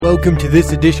Welcome to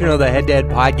this edition of the Head to Head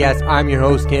Podcast. I'm your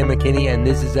host, Cam McKinney, and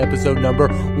this is episode number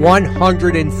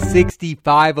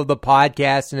 165 of the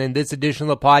podcast. And in this edition of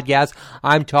the podcast,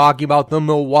 I'm talking about the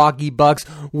Milwaukee Bucks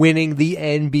winning the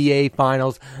NBA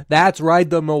Finals. That's right,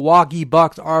 the Milwaukee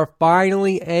Bucks are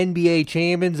finally NBA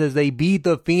champions as they beat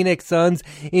the Phoenix Suns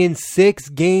in 6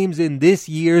 games in this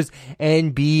year's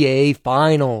NBA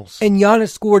Finals. And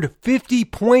Giannis scored 50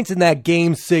 points in that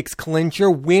Game 6 clincher,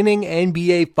 winning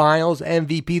NBA Finals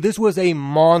MVP. This was a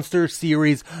monster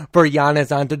series for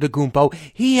Giannis Antetokounmpo.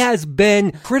 He has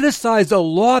been criticized a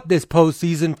lot this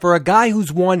postseason for a guy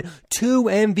who's won 2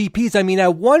 MVPs. I mean,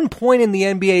 at one point in the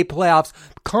NBA playoffs,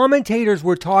 commentators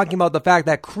were talking about the fact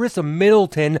that Chris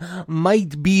Middleton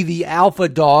might be the alpha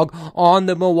dog on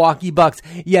the Milwaukee Bucks.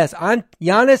 Yes,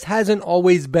 Giannis hasn't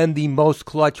always been the most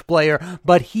clutch player,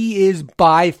 but he is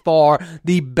by far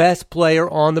the best player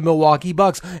on the Milwaukee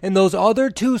Bucks. And those other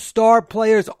 2 star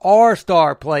players are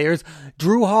star players.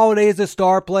 Drew Holiday is a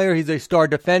star player. He's a star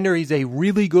defender. He's a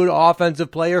really good offensive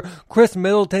player. Chris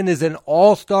Middleton is an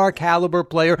all-star caliber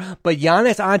player, but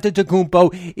Giannis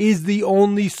Antetokounmpo is the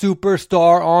only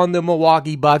superstar on the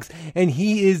Milwaukee Bucks, and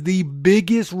he is the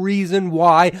biggest reason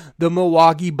why the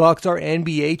Milwaukee Bucks are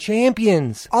NBA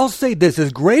champions. I'll say this,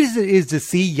 as great as it is to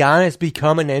see Giannis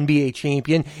become an NBA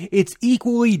champion, it's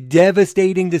equally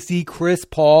devastating to see Chris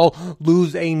Paul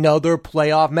lose another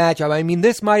playoff matchup. I mean,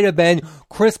 this might have been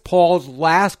Chris Paul's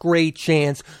last great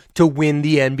chance to win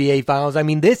the NBA Finals. I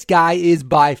mean, this guy is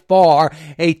by far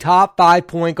a top 5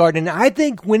 point guard, and I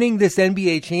think winning this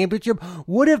NBA championship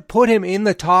would have put him in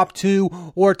the top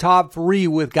 2 or top 3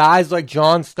 with guys like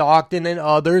John Stockton and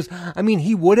others. I mean,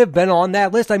 he would have been on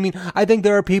that list. I mean, I think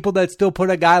there are people that still put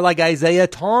a guy like Isaiah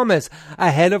Thomas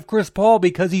ahead of Chris Paul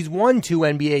because he's won 2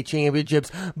 NBA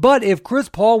championships. But if Chris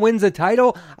Paul wins a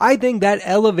title, I think that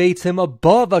elevates him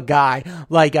above a guy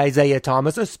like Isaiah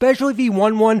Thomas, especially if he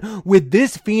won one with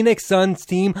this Phoenix Suns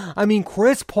team. I mean,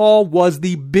 Chris Paul was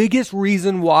the biggest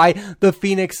reason why the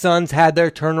Phoenix Suns had their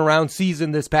turnaround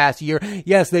season this past year.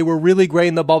 Yes, they were really great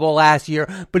in the bubble last year,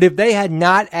 but if they had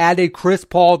not added Chris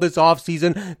Paul this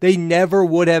offseason, they never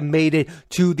would have made it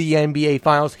to the NBA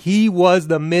Finals. He was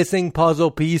the missing puzzle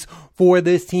piece for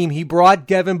this team. He brought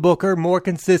Devin Booker more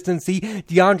consistency.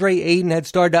 DeAndre Ayton had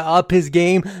started to up his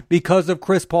game because of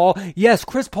Chris Paul. Yes,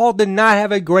 Chris Paul did not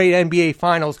have a great NBA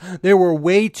Finals. There were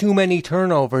way too many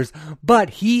turnovers,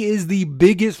 but he is the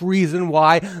biggest reason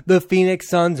why the Phoenix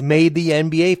Suns made the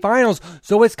NBA Finals.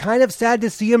 So it's kind of sad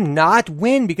to see him not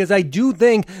win because I do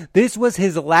think this was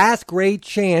his last great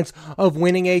chance of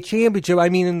winning a championship. I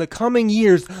mean, in the coming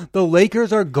years, the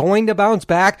Lakers are going to bounce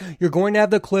back. You're going to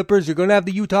have the Clippers. You're going to have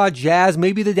the Utah Jazz.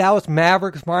 Maybe the Dallas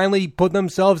Mavericks finally put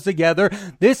themselves together.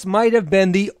 This might have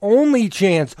been the only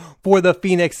chance for the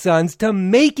Phoenix Suns to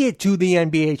make it to the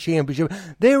NBA championship.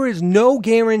 There is no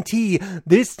guarantee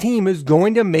this team is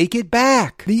going to make it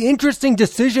back. The interesting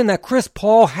decision that Chris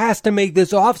Paul has to make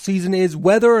this offseason is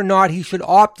whether or not he should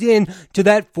opt in to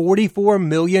that $44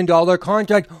 million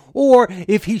contract or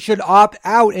if he should opt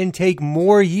out and take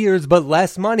more years but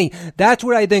less money. That's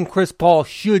what I think Chris Paul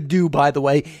should do, by the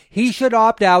way. He should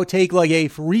opt out, take like a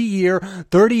 3-year,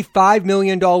 $35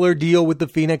 million deal with the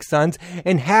Phoenix Suns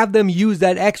and have them use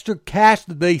that extra cash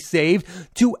that they saved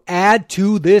to add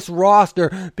to this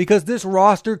roster because this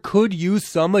roster could use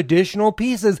some additional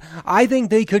pieces. I think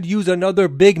they could use another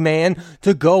big man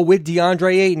to go with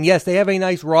DeAndre Ayton. Yes, they have a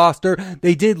nice roster.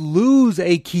 They did lose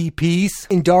a key piece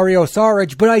in Dario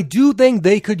Saric, but I do think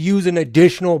they could use an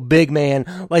additional big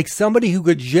man, like somebody who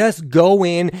could just go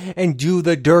in and do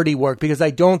the dirty work because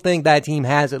I don't think that team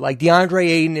has it. Like DeAndre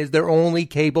Ayton is their only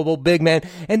capable big man,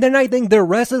 and then I think the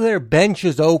rest of their bench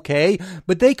is okay,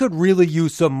 but they could really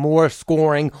use some more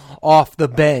scoring off the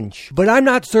bench. But I'm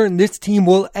not certain this team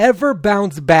will ever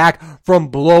bounce back from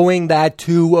blowing that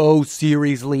 2-0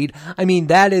 series lead. I mean,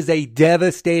 that is a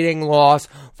devastating loss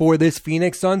for this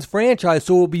Phoenix Suns franchise,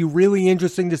 so it'll be really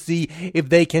interesting to see if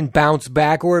they can bounce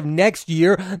back or if next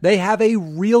year they have a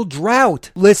real drought.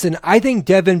 Listen, I think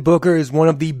Devin Booker is one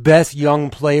of the best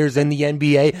young players in the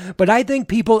NBA, but I think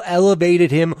people elevated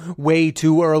him way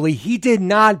too early. He did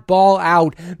not ball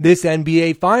out this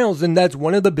NBA Finals, and that's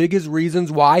one of the biggest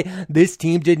reasons why this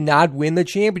team did not win the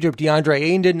championship. DeAndre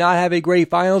Ayton did not have a great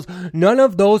Finals. None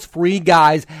of those 3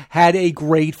 guys had a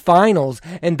great Finals,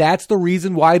 and that's the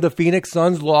reason why the Phoenix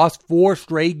Suns lost 4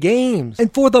 straight games.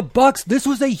 And for the Bucks, this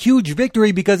was a huge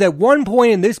victory because at one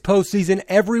point in this postseason,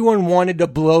 everyone wanted to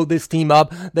blow this team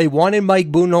up. They wanted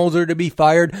Mike Budenholzer to be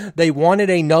fired. They wanted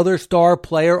another star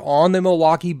player on the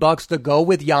Milwaukee Bucks to go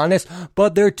with Giannis,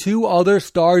 but their 2 other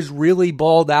stars really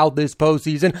balled out this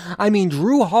postseason. I mean,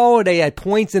 Jrue Holiday at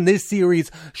points in this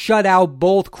series shut out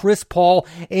both Chris Paul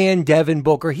and Devin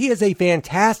Booker. He is a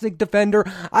fantastic defender.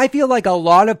 I feel like a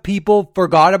lot of people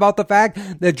forgot about the fact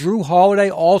that Jrue Holiday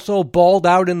also balled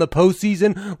out in the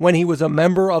postseason when he was a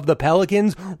member of the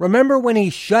Pelicans. Remember when he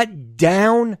shut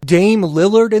down Dame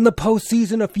Lillard in the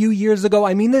postseason a few years ago?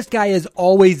 I mean, this guy has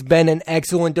always been an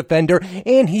excellent defender,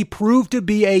 and he proved to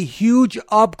be a huge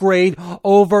upgrade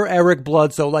over Eric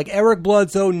Bledsoe. Like, Eric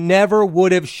Bledsoe never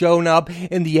would have shown up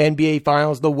in the NBA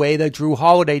Finals the way that Jrue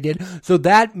Holiday did. So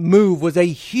that move was a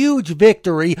huge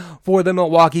victory for the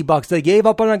Milwaukee Bucks. They gave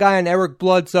up on a guy in Eric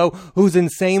Bledsoe who's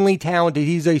insanely talented.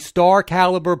 He's a star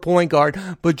caliber point guard,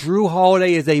 but Jrue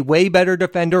Holiday is a way better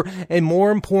defender, and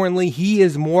more importantly, he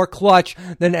is more clutch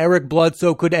than Eric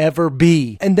Bledsoe could ever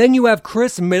be. And then you have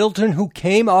Chris Middleton, who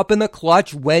came up in the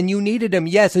clutch when you needed him.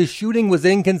 Yes, his shooting was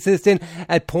inconsistent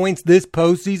at points this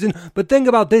postseason, but think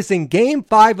about this. In Game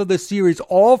 5 of the series,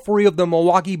 all 3 of the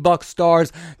Milwaukee Bucks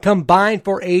stars combined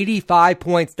for 85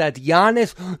 points. That's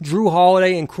Giannis, Jrue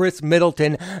Holiday, and Chris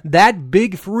Middleton. That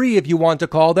big 3, if you want to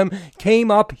call them,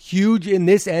 came up huge in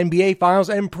this NBA Finals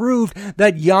and proved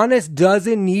that Giannis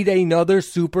doesn't need another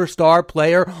superstar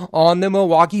player on the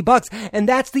Milwaukee Bucks. And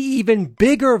that's the even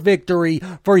bigger victory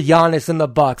for Giannis and the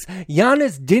Bucks.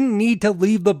 Giannis didn't need to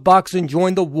leave the Bucks and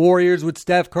join the Warriors with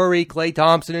Steph Curry, Klay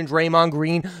Thompson, and Draymond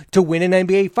Green to win an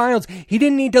NBA Finals. He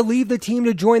didn't need to leave the team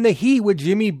to join the Heat with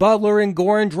Jimmy Butler and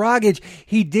Goran Dragic.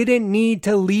 He didn't need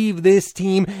to leave this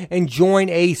team and join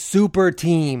a super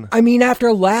team. I mean,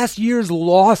 after last year's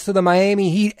loss to the Miami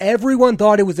Heat, everyone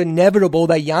thought it was inevitable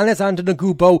that Giannis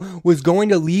Antetokounmpo was going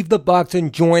to leave the Bucks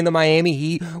and join the Miami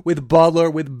Heat with Butler,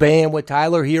 with Bam, with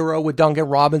Tyler Hero, with Duncan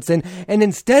Robinson. And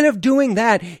instead of doing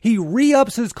that, he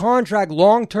re-ups his contract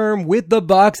long-term with the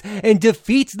Bucks and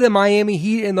defeats the Miami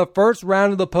Heat in the first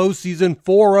round of the postseason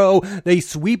 4-0. They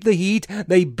sweep the Heat.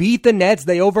 They beat the Nets.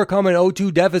 They overcome an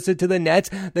 0-2 deficit to the Nets.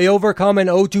 They overcome an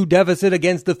 0-2 deficit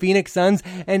against the Phoenix Suns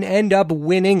and end up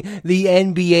winning the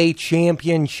NBA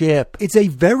championship. It's a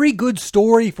very good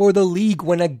story for the league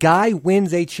when a guy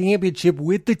wins a championship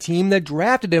with the team that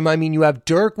drafted him. I mean, you have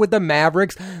Dirk with the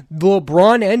Mavericks.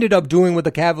 LeBron ended up doing with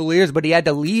the Cavaliers, but he had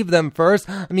to leave them first.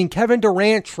 I mean, Kevin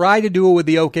Durant tried to do it with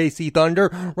the OKC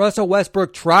Thunder. Russell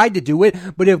Westbrook tried to do it,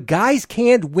 but if guys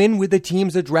can't win with the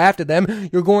teams that drafted them,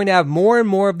 you're going to have more and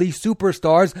more of these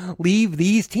superstars leave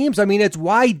these teams. I mean, it's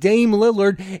why Dame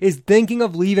Lillard is thinking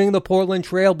of leaving the Portland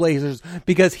Trail Blazers,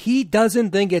 because he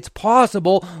doesn't think it's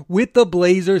possible with the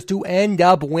Blazers to end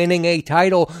up winning a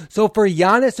title. So for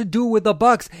Giannis to do it with the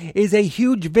Bucks is a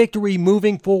huge victory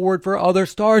moving forward for other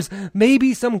stars.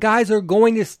 Maybe some guys are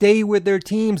going to stay with their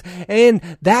teams, and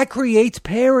that creates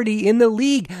parity in the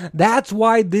league. That's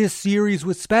why this series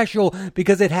was special,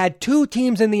 because it had 2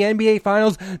 teams in the NBA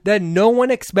Finals that no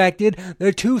one expected.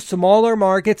 They're 2 smaller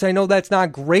markets. I know that's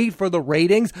not great for the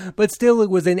ratings, but still, it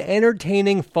was an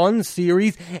entertaining, fun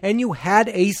series, and you had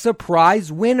a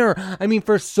surprise winner. I mean,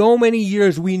 for so many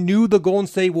years, we knew the Golden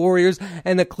State Warriors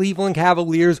and the Cleveland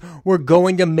Cavaliers were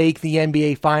going to make the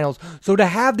NBA Finals. So to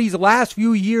have these last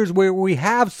few years where we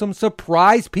have some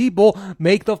surprise people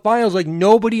make the finals, like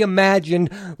nobody imagined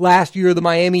last year the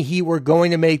Miami Heat were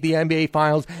going to make the NBA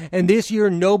Finals, and this year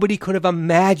nobody could have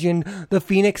imagined the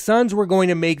Phoenix Suns were going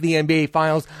to make the NBA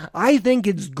Finals. I think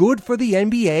it's good for the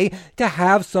NBA to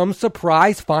have some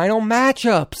surprise final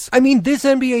matchups. I mean, this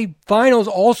NBA Finals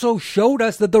also showed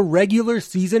us that the regular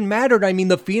season mattered. I mean,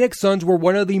 the Phoenix Suns were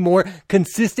one of the more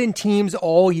consistent teams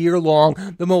all year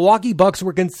long. The Milwaukee Bucks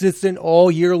were consistent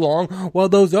all year long, while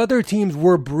those other teams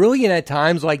were brilliant at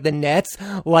times, like the Nets,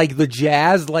 like the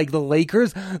Jazz, like the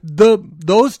Lakers.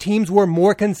 Those teams were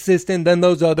more consistent than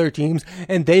those other teams,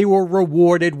 and they were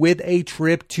rewarded with a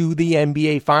trip to the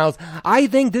NBA Finals. I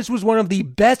think this was one of the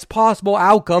best possible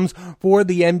outcomes for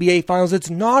the NBA Finals. It's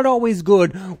not always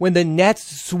good when the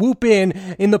Nets swoop in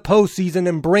the postseason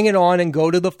and bring it on and go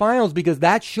to the finals, because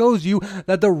that shows you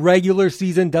that the regular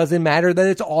season doesn't matter, that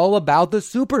it's all about the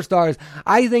superstars.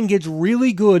 I think it's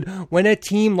really good when a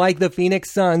team like the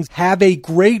Phoenix Suns have a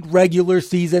great regular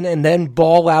season and then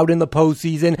ball out in the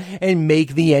postseason and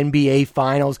make the NBA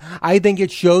Finals. I think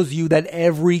it shows you that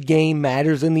every game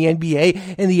matters in the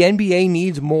NBA, and the NBA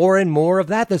needs more and more of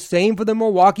that. The same for the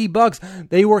Milwaukee Bucks.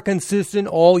 They were consistent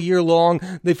all year long.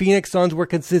 The Phoenix Suns were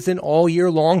consistent all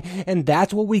year long, and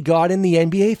that's what we got in the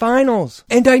NBA Finals.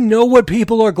 And I know what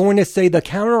people are going to say. The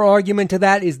counter argument to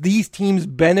that is these teams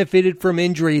benefited from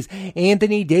injuries.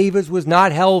 Anthony Davis was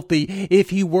not healthy.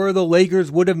 If he were, the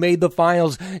Lakers would have made the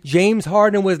finals. James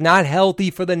Harden was not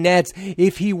healthy for the Nets.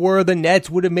 If he were, the Nets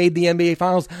would have made the NBA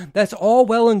finals. That's all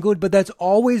well and good, but that's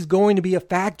always going to be a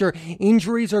factor.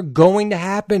 Injuries are going to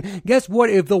happen. Guess what?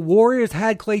 If the Warriors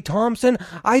had Klay Thompson,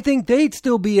 I think they'd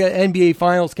still be an NBA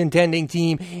finals contending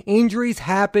team. Injuries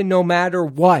happen no matter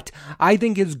what. I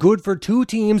think it's good for two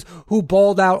teams who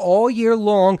balled out all year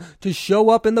long to show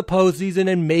up in the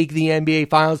postseason and make the NBA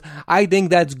finals. I think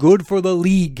that's good for the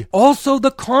league. Also,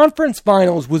 the conference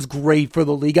finals was great for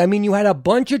the league. I mean, you had a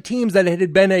bunch of teams that it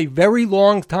had been a very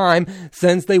long time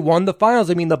since they won the finals.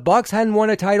 I mean, the Bucks hadn't won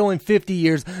a title in 50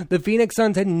 years. The Phoenix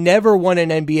Suns had never won an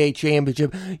NBA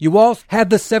championship. You also had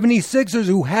the 76ers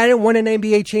who hadn't won an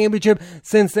NBA championship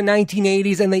since the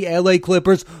 1980s, and the LA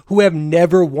Clippers who have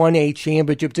never won a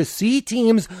championship. To see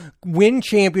teams win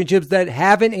championships that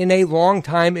haven't in a long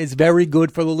time is very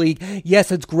good for the league.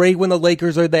 Yes, it's great when the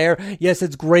Lakers are there. Yes,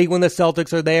 it's great when the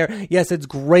Celtics are there. Yes, it's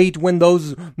great when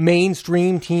those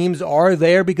mainstream teams are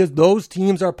there because those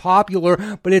teams are popular,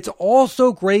 but it's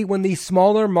also great when these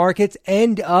smaller markets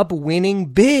end up winning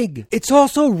big. It's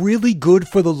also really good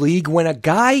for the league when a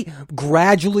guy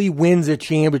gradually wins a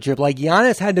championship. Like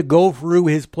Giannis had to go through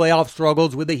his playoff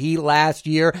struggles with the Heat last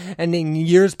year and in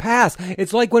years past.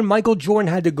 It's like when Michael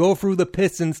Jordan had to go through the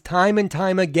Pistons time and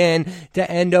time again to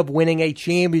end up winning a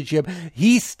championship.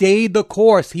 He stayed the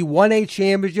course. He won a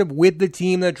championship with the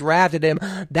team that drafted him.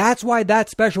 That's why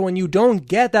that's special, and you don't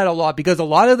get that a lot because a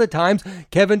lot of the times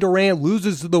Kevin Durant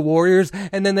loses to the Warriors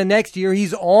and then the next year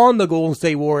he's on the Golden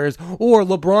State Warriors, or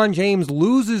LeBron James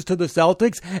loses to the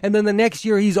Celtics and then the next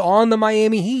year he's on the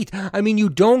Miami Heat. I mean, you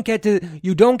don't get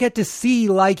to see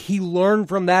like he learned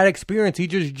from that experience. He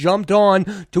just jumped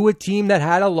on to a team that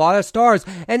had a lot of stars.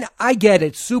 And I get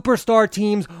it. Superstar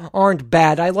teams aren't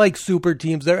bad. I like super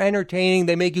teams. They're entertaining.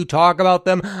 They make you talk about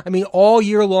them. I mean, all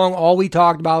year long, all we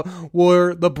talked about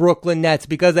were the Brooklyn Nets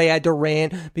because they had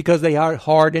Durant, because they had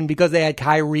Harden, because they had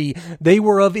Kyrie. They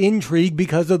were of intrigue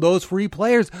because of those three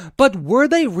players. But were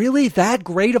they really that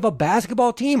great of a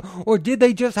basketball team? Or did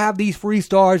they just have these free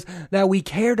stars that we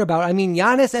cared about? I mean,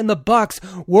 Giannis and the Bucks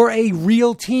were a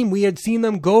real team. We had seen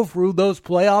them go through those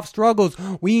playoff struggles.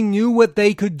 We knew what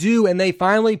they could do, and they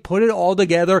finally put it all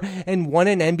together and won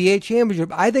an NBA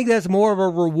championship. I think that's more of a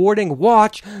rewarding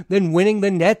watch than winning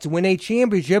the Nets win a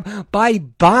championship by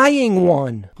buying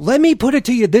one. Let me put it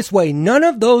to you this way. None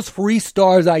of those free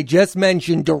stars I just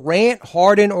mentioned, Durant,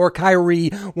 Harden, or Kyrie,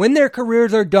 when their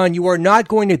careers are done, you are not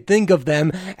going to think of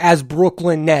them as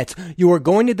Brooklyn Nets. You are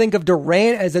going to think of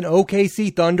Durant as an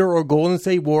OKC Thunder or Golden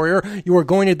State Warrior. You are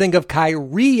going to think of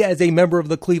Kyrie as a member of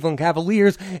the Cleveland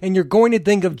Cavaliers, and you're going to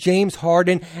think of James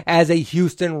Harden as a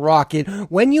Houston Rocket.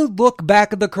 When you look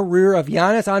back at the career of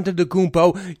Giannis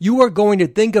Antetokounmpo, you are going to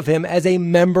think of him as a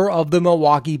member of the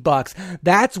Milwaukee Bucks.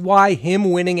 That's why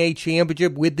him winning a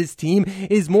championship with this team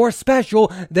is more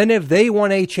special than if they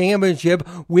won a championship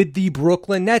with the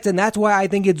Brooklyn Nets, and that's why I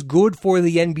think it's good for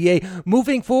the NBA.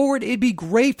 Moving forward, it'd be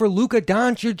great for Luka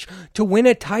Doncic to win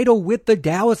a title with the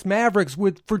Dallas Mavericks,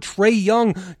 for Trae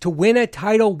Young to win a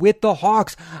title with the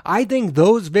Hawks. I think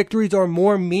those victories are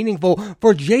more meaningful.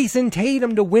 For Jason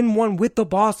Tatum to win one with the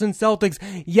Boston Celtics,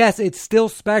 yes, it's still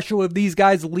special if these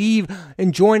guys leave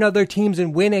and join other teams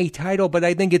and win a title, but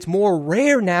I think it's more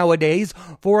rare nowadays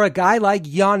for a guy like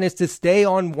Giannis to stay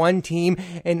on one team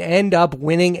and end up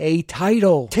winning a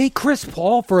title. Take Chris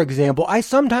Paul, for example. I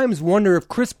sometimes wonder if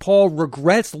Chris Paul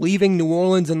regrets leaving New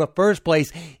Orleans in the first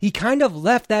place. He kind of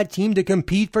left that team to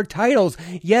compete for titles.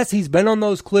 Yes, he's been on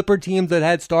those Clipper teams that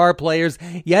had star players.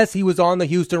 Yes, he was on the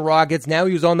Houston Rockets. Now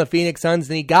he was on the Phoenix Suns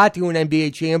and he got to an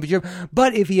NBA championship.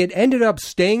 But if he had ended up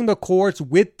staying the course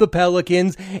with the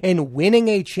Pelicans and winning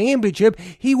a championship,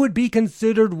 he would be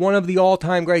considered one of the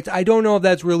all-time greats. I don't know if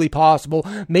that's really possible.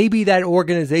 Maybe that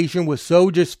organization was so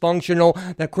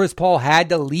dysfunctional that Chris Paul had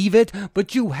to leave it,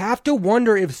 but you have to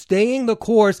wonder if staying the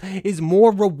course is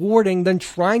more rewarding than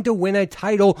trying to win a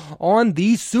title on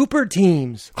these super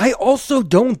teams. I also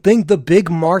don't think the big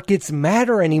markets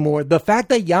matter anymore. The fact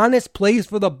that Giannis plays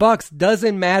for the Bucks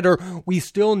doesn't matter. We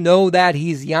still know that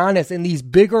he's Giannis. In these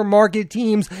bigger market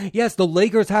teams, yes, the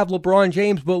Lakers have LeBron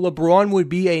James, but LeBron would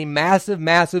be a massive,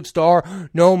 massive star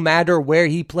no matter where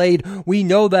he played. We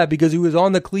know that because he was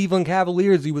on the Cleveland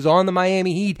Cavaliers, he was on the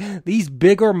Miami Heat. These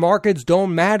bigger markets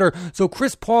don't matter. So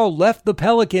Chris Paul left the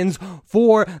Pelicans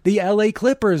for the LA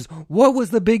Clippers. What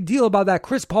was the big deal about that?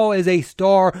 Chris Paul is a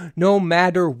star no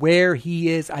matter where he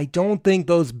is. I don't think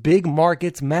those big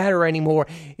markets matter anymore.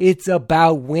 It's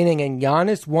about winning, and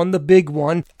Giannis won the big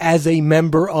one as a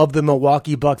member of the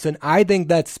Milwaukee Bucks, and I think think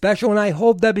that's special, and I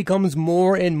hope that becomes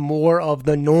more and more of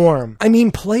the norm. I mean,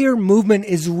 player movement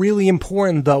is really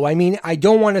important, though. I mean, I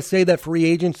don't want to say that free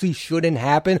agency shouldn't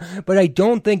happen, but I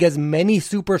don't think as many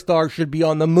superstars should be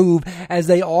on the move as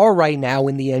they are right now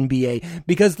in the NBA.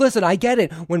 Because listen, I get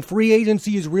it. When free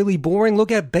agency is really boring,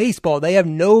 look at baseball. They have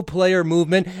no player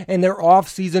movement, and their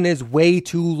offseason is way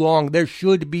too long. There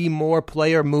should be more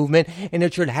player movement, and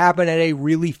it should happen at a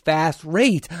really fast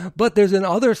rate. But there's an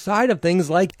other side of things,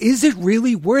 like, is it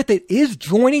really worth it? Is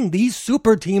joining these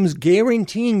super teams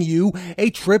guaranteeing you a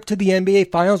trip to the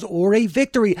NBA Finals or a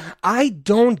victory? I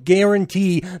don't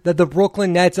guarantee that the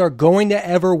Brooklyn Nets are going to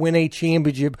ever win a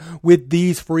championship with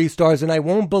these free stars, and I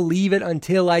won't believe it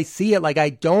until I see it. Like, I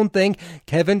don't think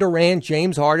Kevin Durant,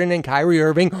 James Harden, and Kyrie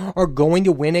Irving are going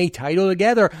to win a title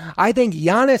together. I think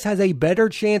Giannis has a better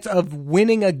chance of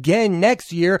winning again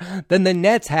next year than the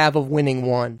Nets have of winning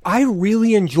one. I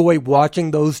really enjoy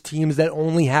watching those teams that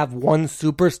only have one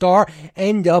superstar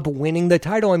end up winning the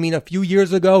title. I mean, a few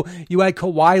years ago, you had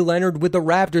Kawhi Leonard with the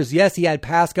Raptors. Yes, he had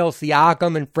Pascal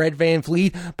Siakam and Fred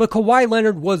VanVleet, but Kawhi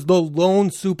Leonard was the lone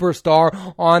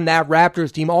superstar on that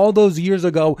Raptors team. All those years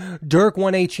ago, Dirk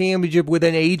won a championship with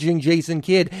an aging Jason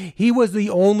Kidd. He was the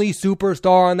only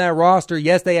superstar on that roster.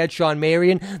 Yes, they had Shawn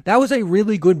Marion. That was a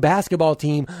really good basketball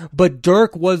team, but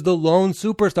Dirk was the lone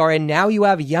superstar, and now you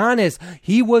have Giannis.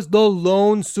 He was the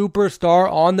lone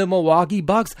superstar on the Milwaukee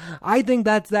Bucks. I think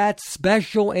that's that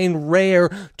special and rare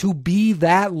to be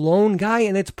that lone guy,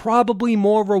 and it's probably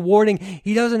more rewarding.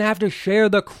 He doesn't have to share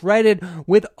the credit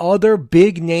with other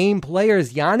big name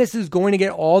players. Giannis is going to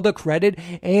get all the credit,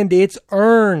 and it's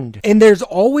earned. And there's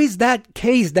always that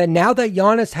case that now that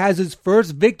Giannis has his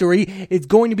first victory, it's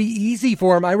going to be easy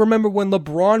for him. I remember when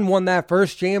LeBron won that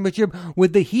first championship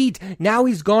with the Heat. Now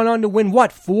he's gone on to win,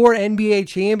 4 NBA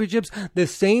championships? The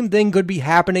same thing could be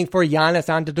happening for Giannis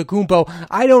Antetokounmpo.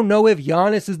 I don't know if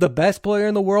Giannis is the best player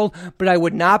in the world, but I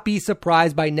would not be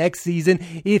surprised by next season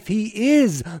if he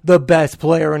is the best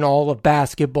player in all of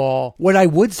basketball. What I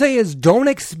would say is, don't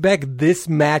expect this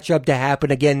matchup to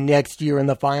happen again next year in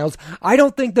the finals. I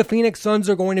don't think the Phoenix Suns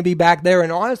are going to be back there,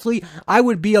 and honestly, I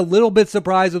would be a little bit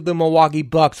surprised if the Milwaukee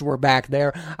Bucks were back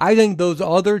there. I think those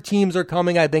other teams are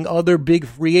coming. I think other big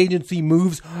free agency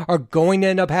moves are going to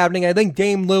end up happening. I think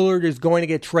Dame Lillard is going to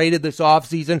get traded this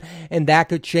offseason, and that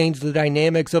could change the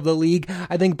dynamics of the league.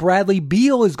 I think Bradley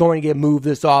Beal is going to get moved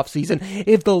this offseason.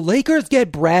 If the Lakers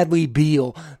get Bradley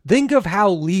Beal, think of how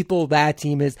lethal that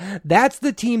team is. That's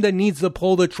the team that needs to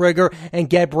pull the trigger and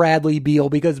get Bradley Beal,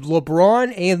 because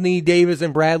LeBron, Anthony Davis,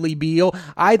 and Bradley Beal,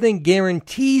 I think,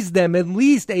 guarantees them at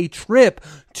least a trip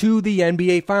to the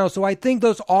NBA Finals. So I think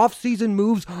those off-season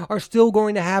moves are still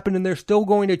going to happen, and they're still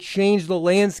going to change the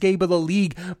landscape of the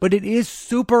league. But it is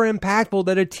super impactful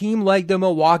that a team like the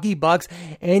Milwaukee Bucks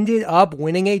ended up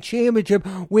winning a championship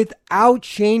without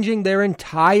changing their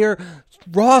entire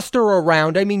roster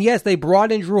around. I mean, yes, they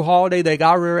brought in Jrue Holiday, they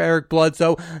got rid of Eric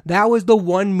Bledsoe. That was the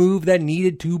one move that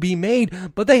needed to be made,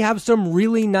 but they have some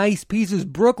really nice pieces.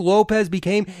 Brook Lopez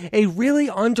became a really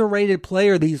underrated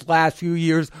player these last few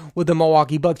years with the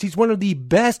Milwaukee Bucks. He's one of the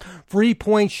best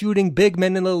free-point shooting big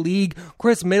men in the league.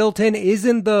 Chris Middleton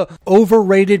isn't the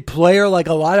overrated player like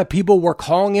a lot of people were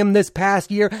calling him this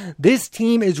past year. This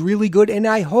team is really good, and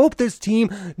I hope this team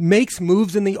makes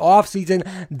moves in the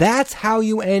offseason. That's how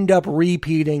you end up repeating.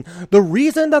 The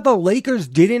reason that the Lakers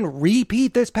didn't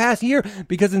repeat this past year,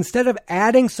 because instead of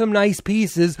adding some nice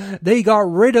pieces, they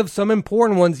got rid of some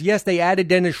important ones. Yes, they added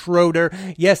Dennis Schroeder.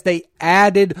 Yes, they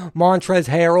added Montrezl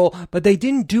Harrell, but they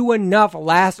didn't do enough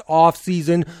last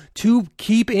offseason to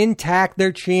keep intact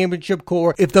their championship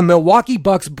core. If the Milwaukee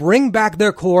Bucks bring back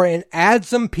their core and add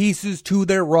some pieces to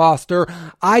their roster,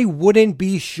 I wouldn't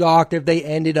be shocked if they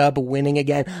ended up winning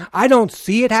again. I don't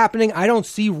see it happening. I don't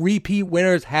see repeat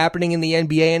winners happening in the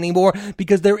NBA anymore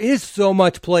because there is so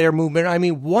much player movement. I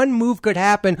mean, one move could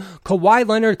happen. Kawhi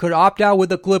Leonard could opt out with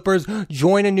the Clippers,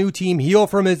 join a new team, heal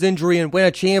from his injury, and win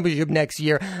a championship next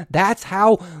year. That's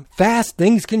how fast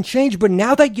things can change. But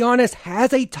now that Giannis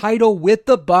has a title with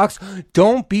the Bucks,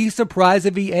 don't be surprised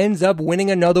if he ends up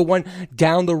winning another one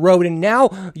down the road. And now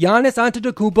Giannis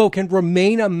Antetokounmpo can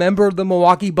remain a member of the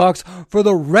Milwaukee Bucks for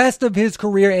the rest of his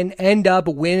career and end up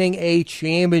winning a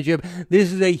championship.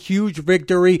 This is a huge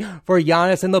victory for for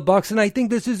Giannis and the Bucks, and I think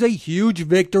this is a huge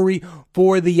victory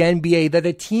for the NBA, that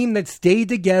a team that stayed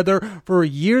together for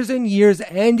years and years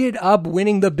ended up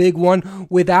winning the big one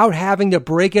without having to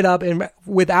break it up and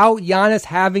without Giannis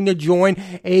having to join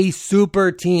a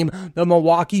super team. The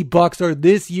Milwaukee Bucks are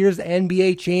this year's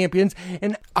NBA champions,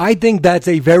 and I think that's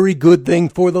a very good thing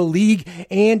for the league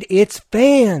and its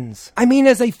fans. I mean,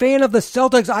 as a fan of the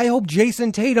Celtics, I hope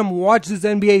Jason Tatum watched this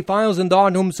NBA Finals and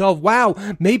thought to himself, wow,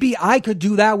 maybe I could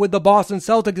do that with the Boston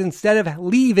Celtics instead of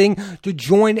leaving to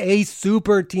join a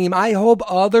super team. I hope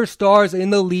other stars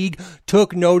in the league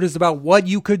took notice about what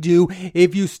you could do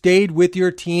if you stayed with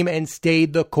your team and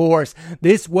stayed the course.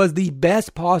 This was the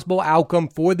best possible outcome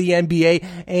for the NBA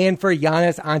and for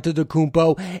Giannis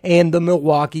Antetokounmpo and the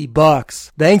Milwaukee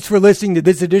Bucks. Thanks for listening to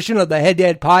this edition of the Head to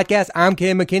Head Podcast. I'm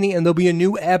Cam McKinney, and there'll be a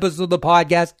new episode of the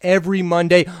podcast every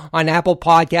Monday on Apple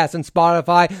Podcasts and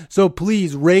Spotify. So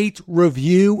please rate,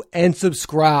 review, and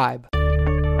subscribe.